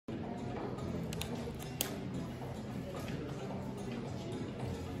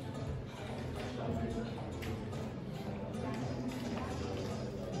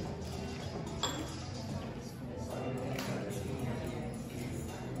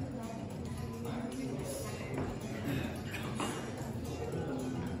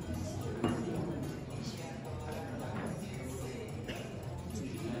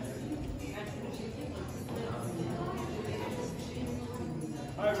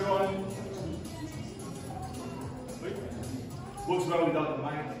Works well without the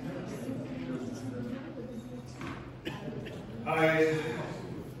mic. I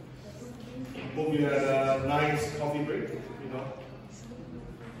hope you had a nice coffee break,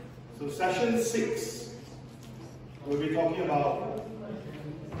 So session 6, we'll be talking about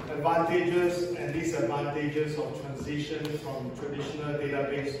advantages and disadvantages of transition from traditional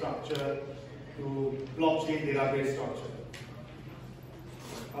database structure to blockchain database structure.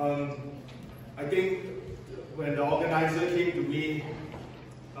 I think when the organizer came to me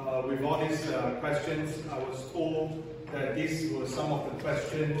with all these questions, I was told that these were some of the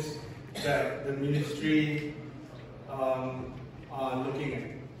questions that the ministry are looking at,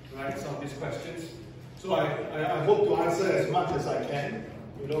 right? Some of these questions. So I hope to answer as much as I can,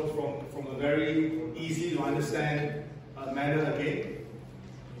 from a very easy to understand manner again.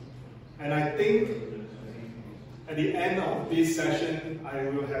 And I think at the end of this session, I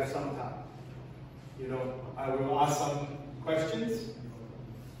will have some time. I will ask some questions,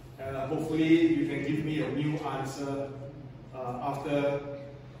 and hopefully you can give me a new answer after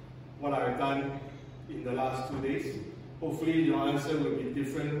what I've done in the last 2 days. Hopefully your answer will be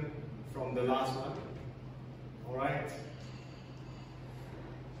different from the last one.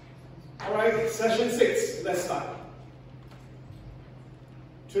 Alright, session 6, let's start.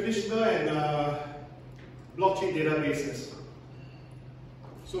 Traditional and blockchain databases.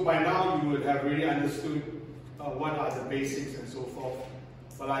 So by now you would have really understood what are the basics and so forth,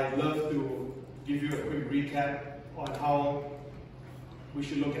 but I'd love to give you a quick recap on how we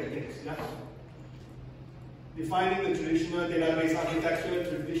should look at things. Yeah? Defining the traditional database architecture.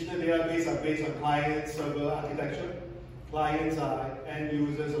 Traditional databases are based on client-server architecture. Clients are end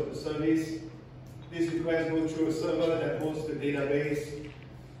users of the service. This request goes through a server that hosts the database.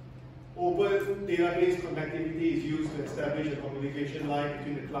 Open database connectivity is used to establish a communication line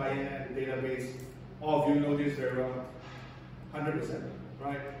between the client and the database. All of you know this very well. 100%,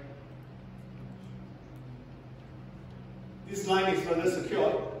 right? This line is further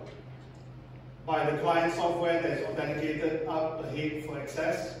secured by the client software that is authenticated up ahead for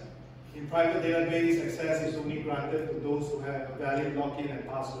access. In private database, access is only granted to those who have a valid login and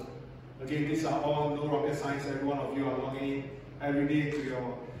password. Again, these are all no rocket science. Every one of you are logging in every day to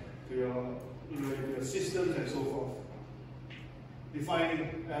your systems and so forth.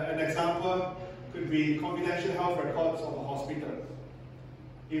 Defining an example could be confidential health records of a hospital.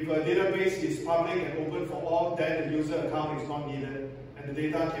 If a database is public and open for all, then the user account is not needed and the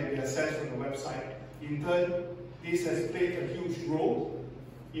data can be accessed from the website. In turn, this has played a huge role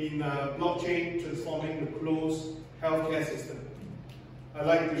in blockchain transforming the closed healthcare system. I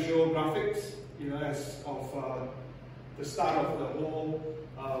like to show graphics, as of the start of the whole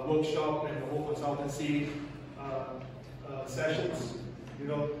workshop and the whole consultancy sessions.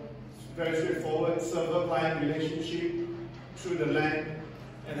 Very straightforward server-client relationship through the LAN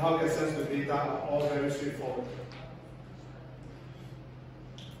and how to access the data are all very straightforward.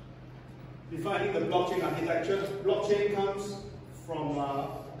 Defining the blockchain architecture. Blockchain comes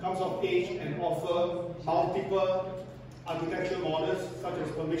of age and offer multiple architectural models such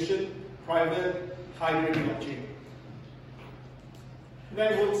as permission, private, hybrid blockchain.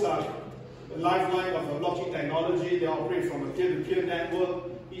 Networks are the lifeline of a blockchain technology. They operate from a peer-to-peer network.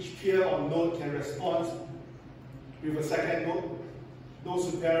 Each peer or node can respond with a second node. No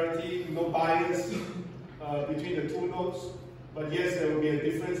superiority, no bias between the two nodes. But yes, there will be a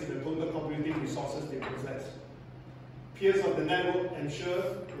difference in the total computing resources they possess. Peers of the network ensure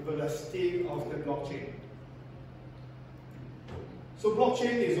the velocity of the blockchain. So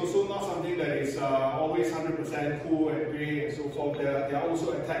blockchain is also not something that is always 100% cool and grey and so forth. There are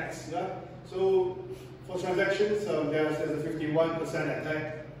also attacks. Yeah? So for transactions, there's a 51%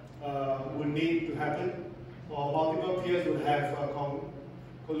 attack would need to happen. Or multiple peers would have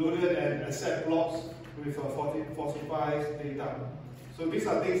colluded and accept blocks with falsified data. So these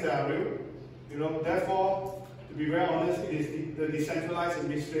are things that are real. Therefore, to be very honest, it is the decentralized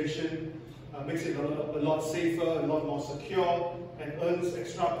administration makes it a lot safer, a lot more secure, and earns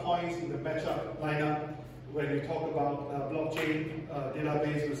extra points in the matchup lineup when you talk about blockchain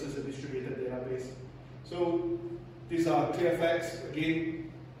database versus a distributed database. So these are clear facts.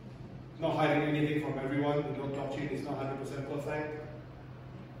 Again, not hiding anything from everyone. Blockchain is not 100% perfect.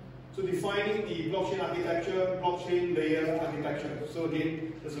 So defining the blockchain architecture, blockchain layer architecture. So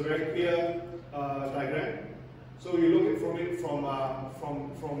again, there's a very clear diagram. So you look at it from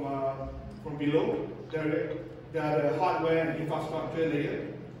below. There are the hardware and infrastructure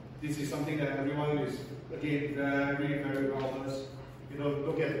layer. This is something that everyone is, again, very, very well versed.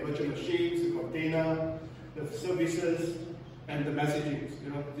 Look at the virtual machines, the container, the services, and the messaging.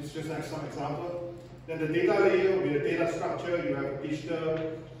 This is just like some example. Then the data layer will be the data structure. You have a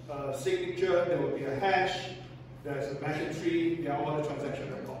digital signature, there will be a hash, there's a method tree, there are all the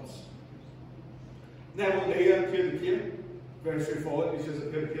transaction records. Network layer, peer-to-peer, very straightforward, it's just a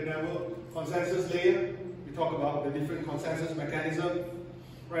peer-to-peer network. Consensus layer, we talk about the different consensus mechanism.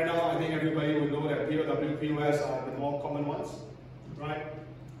 Right now, I think everybody will know that POW, POS are the more common ones, right?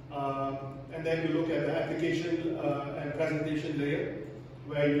 And then you look at the application and presentation layer,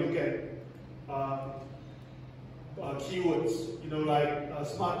 where you look at keywords, like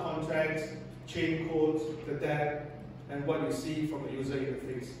smart contracts, chain codes, the DAG, and what you see from a user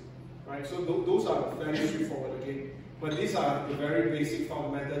interface, right? So those are very straightforward again. But these are the very basic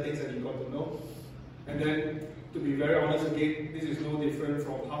fundamental things that you got to know. And then, to be very honest again, this is no different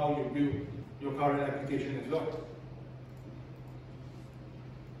from how you build your current application as well.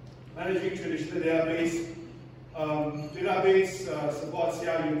 Managing traditional database. Database supports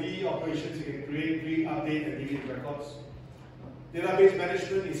CRUD operations. You can create, read, update, and delete records. Database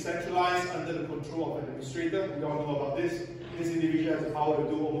management is centralized under the control of an administrator. We all know about this. This individual has the power to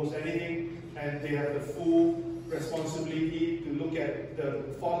do almost anything, and they have the full responsibility to look at the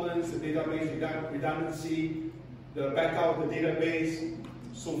performance, the database redundancy, the backup of the database,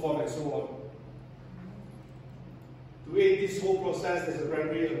 so forth and so on. To aid this whole process, there's a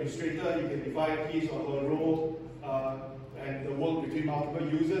primary administrator. You can divide his or her role and the work between multiple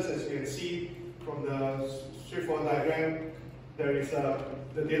users. As you can see from the straightforward diagram, there is the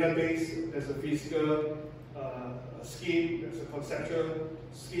database, there's a physical scheme, there's a conceptual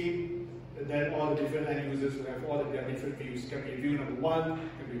scheme, and then all the different end users who have all of their different views. Can be view number 1,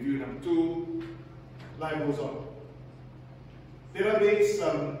 can be view number 2, line goes on.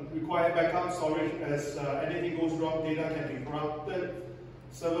 Database require backup storage as anything goes wrong, data can be corrupted,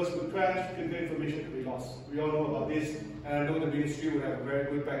 servers could crash, critical information could be lost. We all know about this, and I know the ministry will have a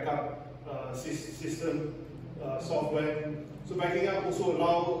very good backup system software. So backing up also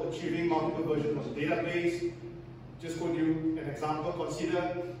allow achieving multiple versions of the database. Just quote you an example.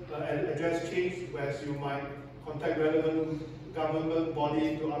 Consider an address change, whereas you might contact relevant government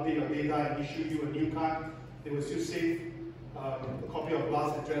body to update your data and issue you a new card. They will still save a copy of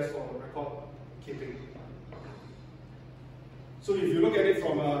last address for record keeping. So if you look at it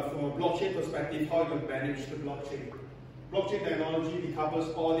from a blockchain perspective, how you manage the blockchain. Blockchain technology covers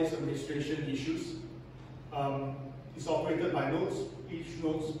all these administration issues. It's operated by nodes. Each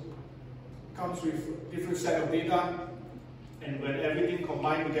node comes with a different set of data, and when everything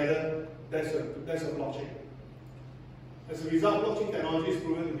combined together, that's a blockchain. As a result, blockchain technology is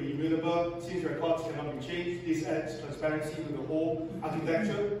proven to be immutable. Since records cannot be changed, this adds transparency to the whole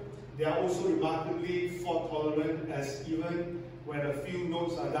architecture. They are also remarkably fault tolerant, as even when a few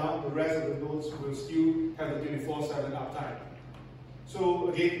nodes are down, the rest of the nodes will still have a 24/7 uptime. So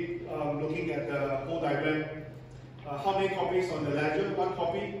again, looking at the whole diagram, how many copies on the ledger? 1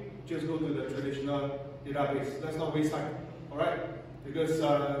 copy, just go to the traditional database. Let's not waste time, all right? Because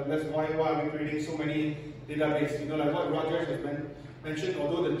that's why are we creating so many databases? Like what Rajesh has mentioned,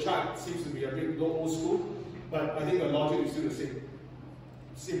 although the chart seems to be a bit old school, but I think the logic is still the same.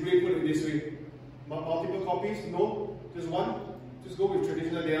 Simply put it this way, multiple copies? No, just 1. Just go with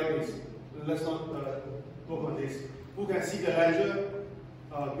traditional database. Let's not work on this. Who can see the ledger?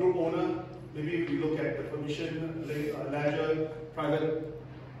 Group owner. Maybe we look at the permission ledger, private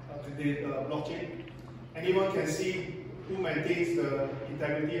blockchain. Anyone can see who maintains the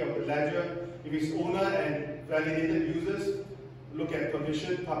integrity of the ledger. If it's owner and validated users, look at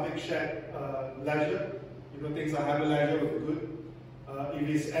permission, public shared ledger. Things like have a ledger with good. If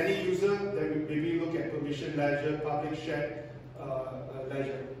it's any user, then we maybe look at permission ledger, public shared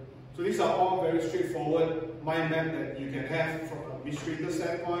ledger. So these are all very straightforward mind map that you can have from an administrator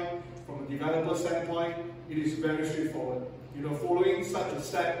standpoint, from a developer standpoint. It is very straightforward. Following such a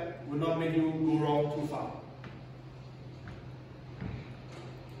step will not make you go wrong too far.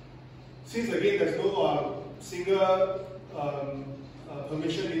 Since again there's no single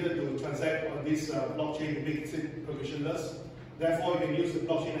permission needed to transact on this blockchain, it makes it permissionless. Therefore, you can use the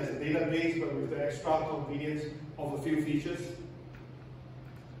blockchain as a database, but with the extra convenience of a few features.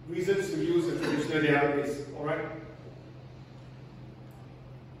 Reasons to use a traditional database, all right?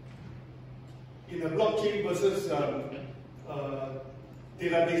 In the blockchain versus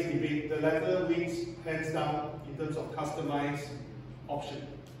database debate, the latter wins hands down in terms of customized option.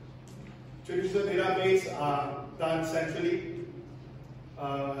 Traditional database are done centrally.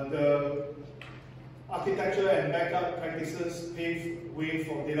 The architecture and backup practices pave way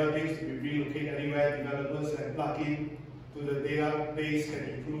for database to be relocated anywhere. Developers and plug-in to the database can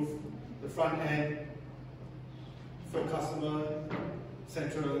improve the front end for customer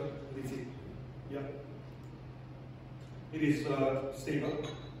centrality. Yeah. It is stable.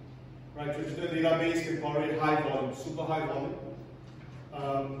 Right, traditional database can tolerate high volume, super high volume.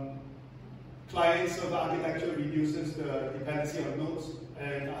 Client-server architecture reduces the dependency on nodes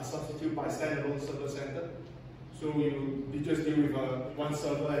and are substituted by standalone server center. So you just deal with one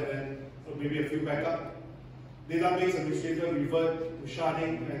server and then maybe a few backup. Database administrator revert to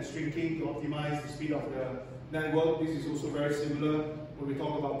sharding and shrinking to optimize the speed of the network. This is also very similar when we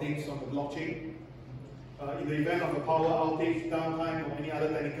talk about things on the blockchain. In the event of a power outage, downtime, or any other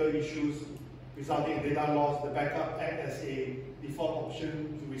technical issues resulting in data loss, the backup acts as a default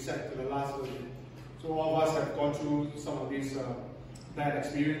option to reset to the last version. So all of us have gone through some of these bad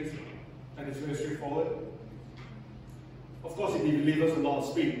experience, and it's very straightforward. Of course, it delivers a lot of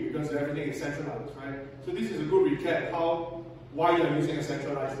speed because everything is centralized, right? So this is a good recap why you are using a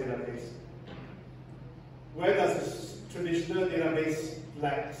centralized database. Where does this traditional database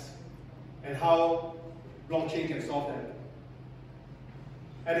lack, and how blockchain can solve them?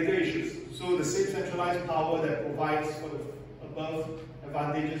 Adequate issues. So the same centralized power that provides for the above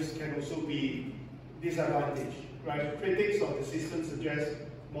advantages can also be disadvantage, right? Critics of the system suggest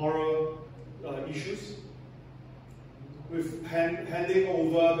moral issues. With handing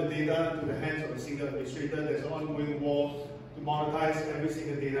over the data to the hands of a single administrator, there's an ongoing war to monetize every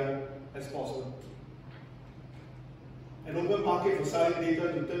single data as possible. An open market for selling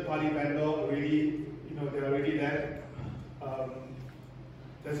data to third-party vendor already, they're already there.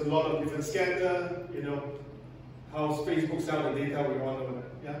 There's a lot of different scandal, how Facebook sell the data, we all know that,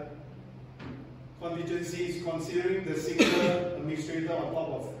 yeah? Contingencies, considering the single administrator on top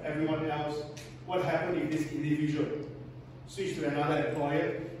of everyone else, what happened if this individual switch to another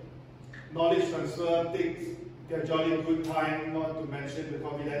employer? Knowledge transfer takes their jolly good time, not to mention the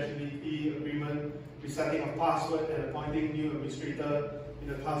confidentiality agreement, resetting of password and appointing new administrator in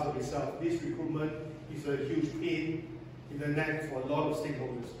the task of itself. This recruitment is a huge pain in the neck for a lot of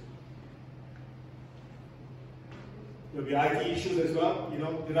stakeholders. There'll be IT issues as well.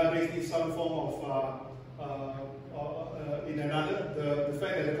 Database needs some form of in another. The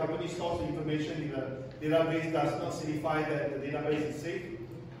fact that the company stores information in a database does not signify that the database is safe.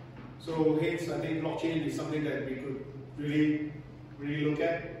 So hence, I think blockchain is something that we could really look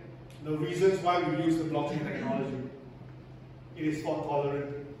at. The reasons why we use the blockchain technology. It is fault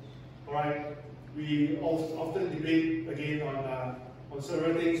tolerant. All right. We also often debate again on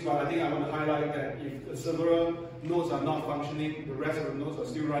several things, but I think I want to highlight that if the several nodes are not functioning, the rest of the nodes are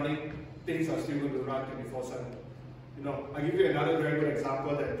still running, things are still going to run 24/7. I'll give you another very good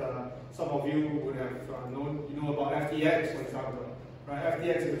example that some of you would have known. About FTX, for example. Right?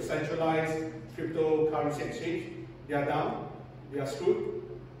 FTX is a centralized cryptocurrency exchange. They are down, they are screwed,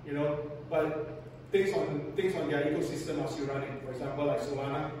 but things on their ecosystem are still running. For example, like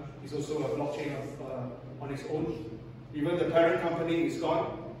Solana is also a blockchain on its own. Even the parent company is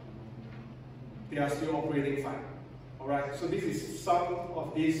gone, they are still operating fine. All right. So this is some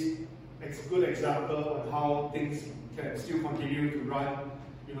of these good example on how things can still continue to run,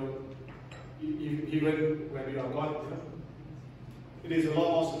 even when you are gone. It is a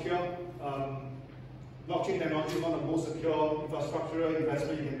lot more secure. Blockchain technology is one of the most secure infrastructural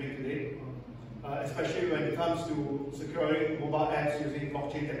investment you can make today, especially when it comes to securing mobile apps using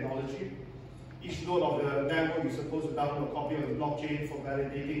blockchain technology. Each node of the network is supposed to download a copy of the blockchain for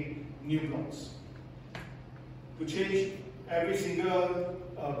validating new blocks. To change every single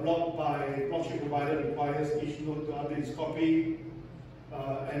block by blockchain provider requires each node to update its copy.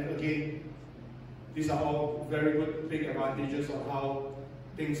 And again, these are all very good big advantages on how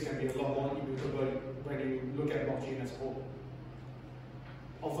things can be a lot more immutable when you look at blockchain as a whole.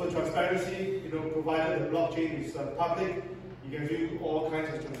 Offer transparency, provided the blockchain is public, you can view all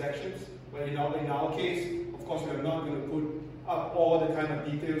kinds of transactions. But in our case, of course, we are not going to put up all the kind of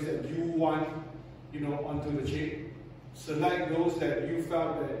details that you want, onto the chain. Select those that you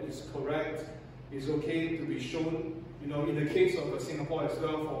felt that is correct, is okay to be shown. In the case of Singapore as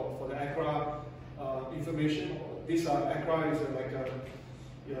well, for the Ankara information, Ankara is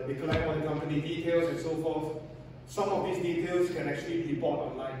they collect all the company details and so forth. Some of these details can actually be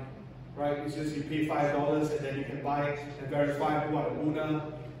bought online, right? It's just you pay $5 and then you can buy and verify who are the owner,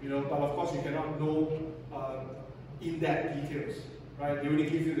 but of course you cannot know in-depth details, right? They only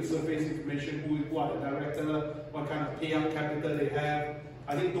give you the surface information, who are the director, what kind of payout capital they have.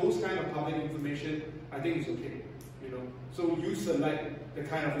 I think those kind of public information, I think is okay, So you select the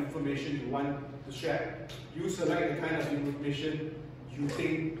kind of information you want to share. You select the kind of information you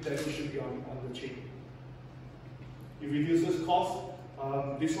think that it should be on the chain. It reduces cost.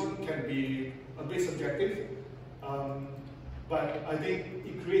 This one can be a bit subjective. But I think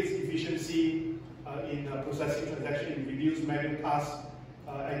it creates efficiency in processing transactions, it reduces manual tasks,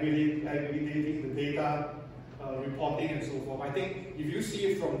 aggregating the data, reporting and so forth. I think if you see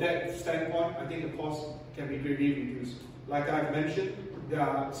it from that standpoint, I think the cost can be greatly reduced. Like I've mentioned, there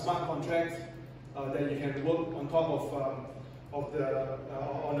are smart contracts that you can work on top of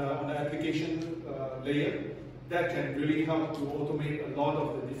on an application layer that can really help to automate a lot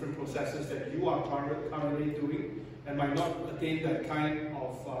of the different processes that you are currently doing and might not attain that kind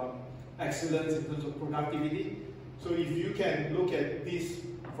of excellence in terms of productivity. So if you can look at this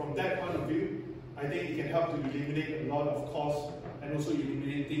from that point of view, I think it can help to eliminate a lot of costs and also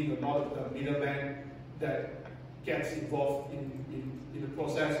eliminating a lot of the middleman that gets involved in the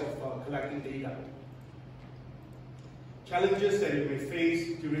process of collecting data. Challenges that you may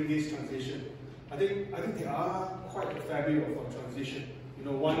face during this transition. I think there are quite a fair bit of transition.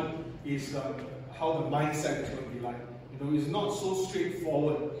 One is how the mindset is going to be like. It's not so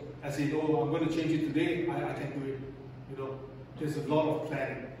straightforward as in, oh, I'm going to change it today, I can do it. There's a lot of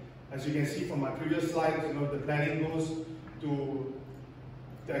planning. As you can see from my previous slides, the planning goes to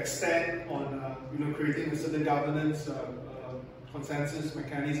the extent on creating a certain governance consensus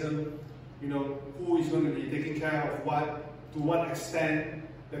mechanism. Who is going to be taking care of what, to what extent,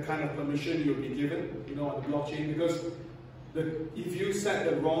 the kind of permission you'll be given, on the blockchain. Because if you set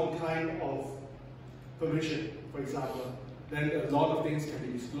the wrong kind of permission, for example, then a lot of things can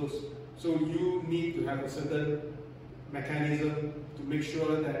be disclosed. So you need to have a certain mechanism to make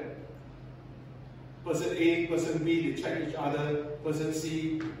sure that person A, person B, they check each other, person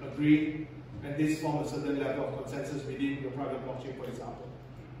C agree, and this form a certain level of consensus within your private blockchain, for example.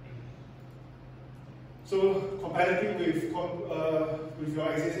 So compatibility with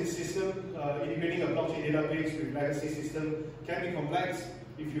your existing system, integrating a blockchain database with legacy system can be complex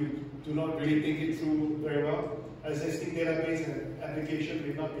if you do not really think it through very well. Existing database and application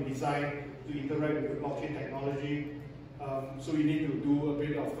may not be designed to interact with the blockchain technology, so you need to do a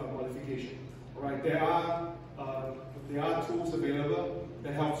bit of modification. All right, there are tools available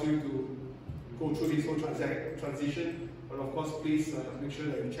that helps you to go through this whole transition, but of course, please make sure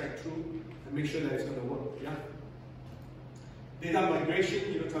that you check through and make sure that it's going to work. Yeah. Data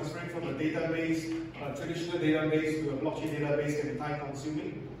migration, transferring from a database, traditional database to a blockchain database can be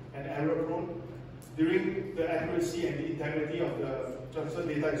time-consuming and error-prone. During the accuracy and the integrity of the transfer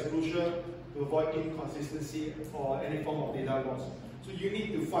data is crucial to avoid inconsistency or any form of data loss. So you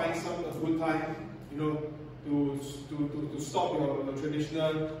need to find a good time, to stop your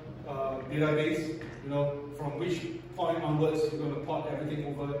traditional database, from which point onwards you're going to port everything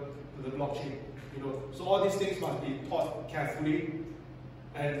over to the blockchain. So all these things must be thought carefully,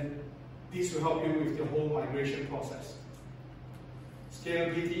 and this will help you with the whole migration process.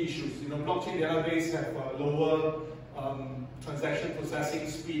 Scalability issues. Blockchain database have lower transaction processing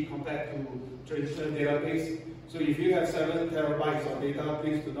speed compared to traditional database. So if you have 7 terabytes of data,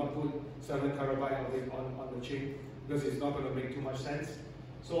 please do not put 7 terabytes of it on the chain, because it's not going to make too much sense.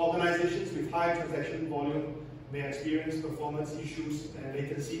 So organizations with high transaction volume may experience performance issues and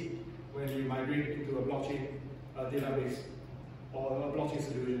latency when you migrate into a blockchain database or a blockchain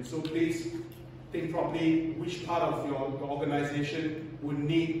solution. So please think properly which part of your organization would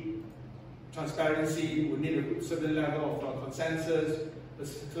need transparency, would need a certain level of consensus, a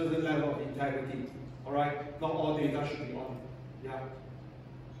certain level of integrity. All right, not all data should be on. Yeah.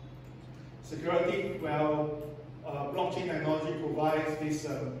 Security, well, blockchain technology provides these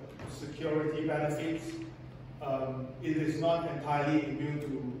security benefits. It is not entirely immune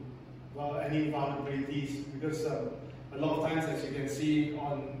to any vulnerabilities, because a lot of times, as you can see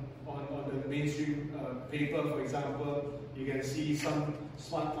on the mainstream paper, for example, you can see some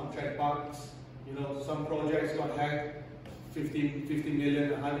smart contract bugs. Some projects got hacked, 50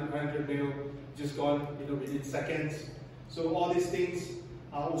 million, 100 million, just gone, within seconds. So all these things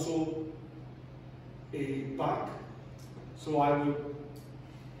are also a bug. So I would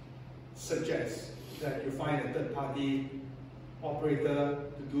suggest that you find a third-party operator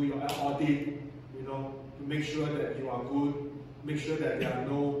to do your audit, to make sure that you are good, make sure that there are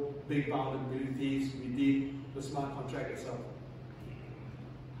no big vulnerabilities within the smart contract itself.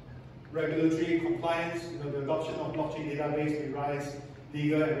 Regulatory compliance, the adoption of blockchain database may raise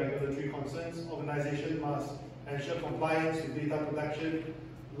legal and regulatory concerns. Organizations must ensure compliance with data protection,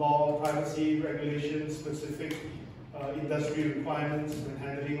 law, privacy, regulations, specific industry requirements when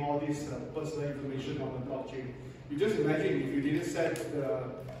handling all this personal information on the blockchain. You just imagine if you didn't set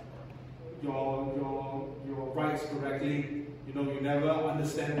your rights correctly, you never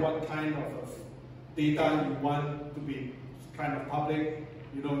understand what kind of data you want to be kind of public.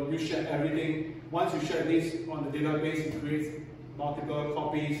 You share everything once you share this on the database, it creates multiple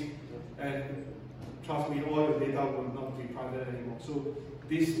copies, and trust me, all your data will not be private anymore. So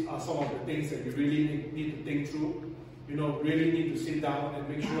these are some of the things that you really need to think through. You know, really need to sit down and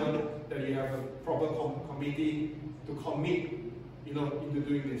make sure that you have a proper committee to commit, you know, into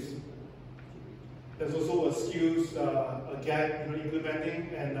doing this. There's also a skills a gap, you know, implementing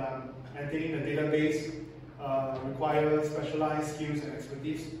and maintaining the database requires specialized skills and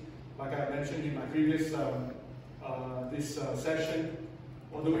expertise. Like I mentioned in my previous session,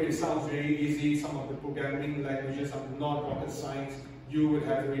 although it sounds very easy, some of the programming languages are not rocket science. You would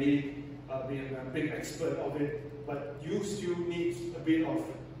have really been a big expert of it, but you still need a bit of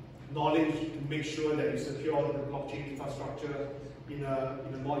knowledge to make sure that you secure the blockchain infrastructure in a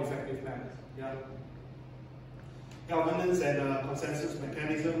more effective manner. Yeah. Governance and consensus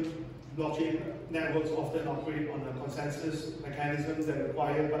mechanism. Blockchain networks often operate on a consensus mechanisms that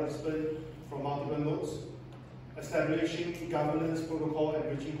require participants from multiple nodes. Establishing governance protocol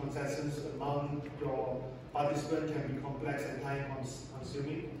and reaching consensus among your participants can be complex and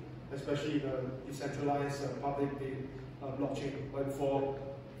time-consuming, especially the decentralized public blockchain. But for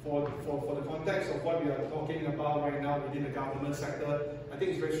the context of what we are talking about right now within the government sector, I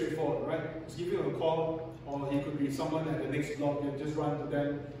think it's very straightforward, right? Just give you a call, or he could be someone at the next block, you just run to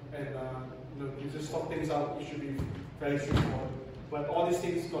them and you know, you just sort things out. It should be very straightforward. But all these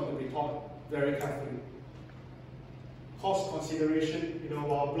things got to be taught very carefully. Cost consideration, you know,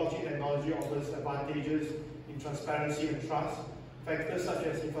 while blockchain technology offers advantages in transparency and trust, factors such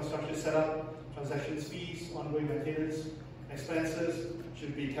as infrastructure setup, transaction fees, ongoing maintenance, expenses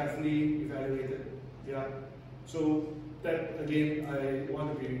should be carefully evaluated. Yeah. So that again, I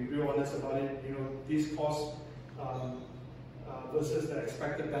want to be real honest about it. You know, these costs versus the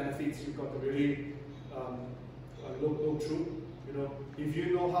expected benefits, you've got to really look through. You know, if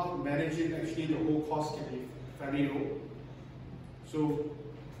you know how to manage it, actually the whole cost can be fairly low. So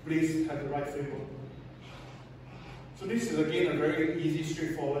please have the right framework. So this is again a very easy,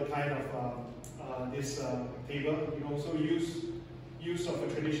 straightforward kind of this table. You know, so use of a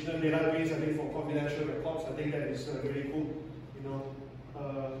traditional database, I think for confidential records, I think that is really cool. You know,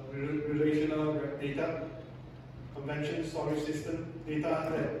 relational data, convention storage system,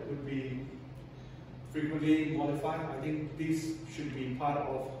 data that would be frequently modified. I think this should be part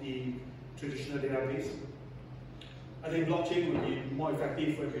of the traditional database. I think blockchain would be more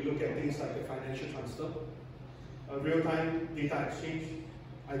effective if we look at things like the financial transfer, real-time data exchange,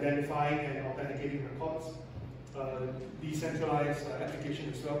 identifying and authenticating records, decentralized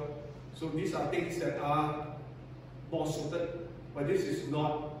application as well. So these are things that are more suited, but this is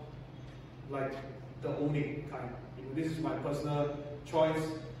not like the only kind. You know, this is my personal choice.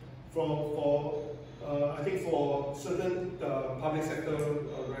 I think for certain public sector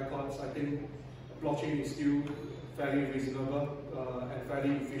records, I think blockchain is still fairly reasonable and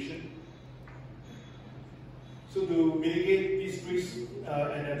fairly efficient. So to mitigate these risks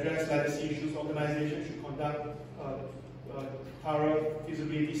and address legacy issues, organizations should conduct a thorough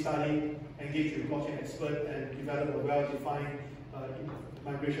feasibility study, engage with blockchain experts, and develop a well-defined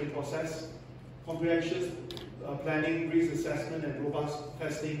migration process. Comprehensive planning, risk assessment, and robust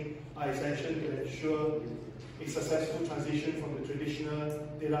testing are essential to ensure a successful transition from the traditional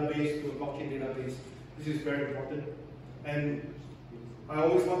database to a blockchain database. This is very important. And I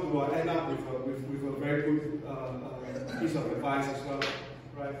always want to end up with a very good piece of advice as well,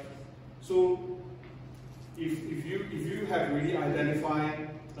 right? So if you have really identified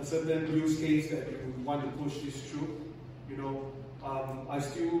a certain use case that you want to push this through, you know, I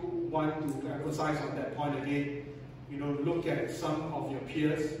still want to emphasize on that point again. You know, look at some of your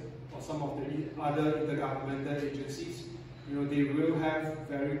peers or some of the other intergovernmental agencies. You know, they will have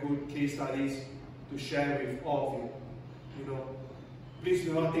very good case studies to share with all of you. You know, please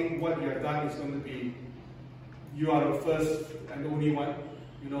do not think what you have done is going to be, you are the first and only one.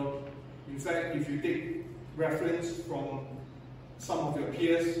 You know, in fact, if you take reference from some of your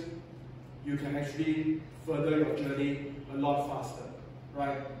peers, you can actually further your journey a lot faster,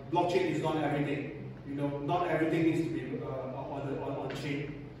 right? Blockchain is not everything. You know, not everything needs to be on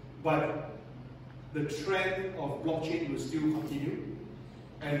chain, but the trend of blockchain will still continue.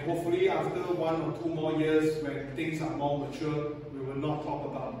 And hopefully after 1 or 2 more years, when things are more mature, we will not talk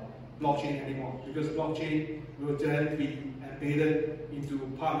about blockchain anymore, because blockchain will then be embedded into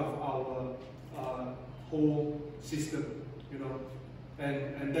part of our whole system, you know.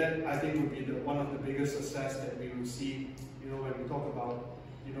 And that, I think, would be one of the biggest success that we will see, you know, when we talk about,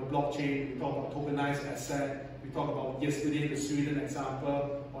 you know, blockchain, we talk about tokenized asset, we talk about yesterday the Sweden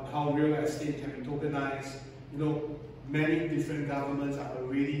example on how real estate can be tokenized. You know, many different governments are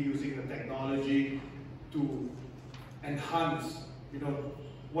already using the technology to enhance,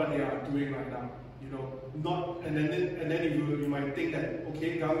 what they are doing right now. And then you might think that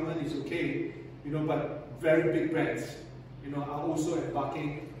okay, government is okay, but very big brands, are also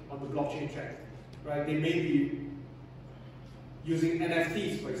embarking on the blockchain track, right? They may be using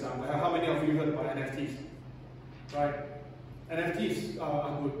NFTs, for example. How many of you heard about NFTs, right? NFTs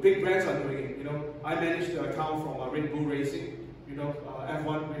are good. Big brands are doing it. I manage the account from Red Bull Racing,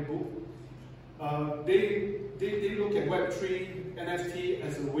 F1 Red Bull. They look at Web3 NFT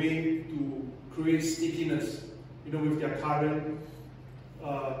as a way to create stickiness, with their current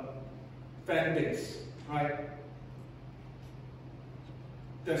fan base, right?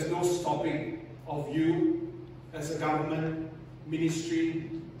 There's no stopping of you as a government, ministry,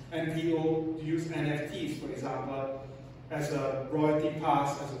 NPO to use NFTs, for example, as a royalty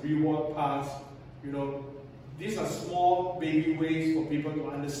pass, as a reward pass. These are small baby ways for people to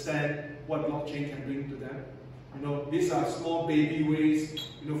understand what blockchain can bring to them. These are small baby ways,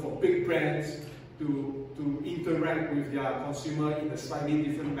 for big brands to interact with their consumer in a slightly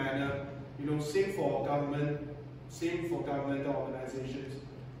different manner. Same for government, same for governmental organizations.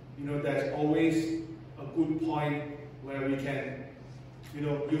 There's always a good point where we can,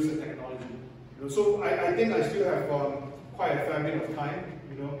 use the technology. So I think I still have quite a fair bit of time.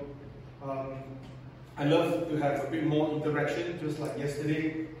 I love to have a bit more interaction, just like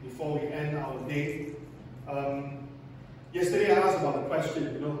yesterday, before we end our day. Yesterday I asked about the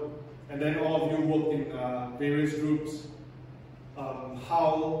question, and then all of you worked in various groups,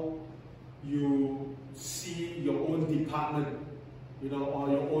 how you see your own department, or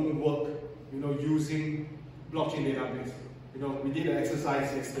your own work, using blockchain database. We did an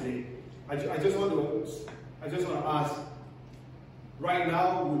exercise yesterday. I just want to ask, right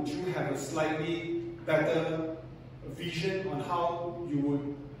now, would you have a slightly better vision on how you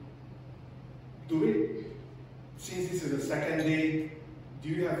would do it? Since this is the second day, do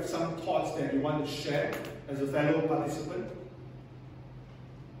you have some thoughts that you want to share as a fellow participant?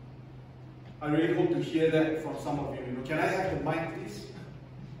 I really hope to hear that from some of you. Can I have the mic, please?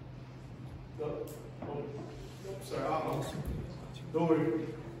 Sorry, don't worry.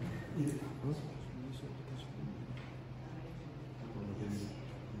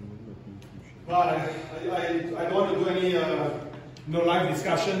 But I don't want to do any live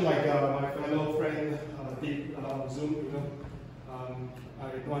discussion like my fellow friend did on Zoom. I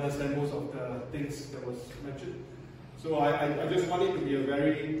don't understand most of the things that was mentioned. So I just want it to be a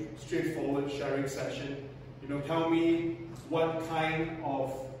very straightforward sharing session. Tell me what kind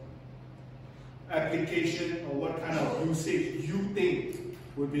of application or what kind of usage you think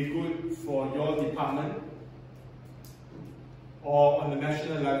would be good for your department, or on the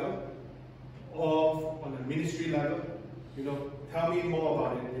national level, or on the ministry level. Tell me more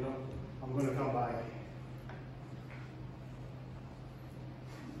about it. I'm going to come by.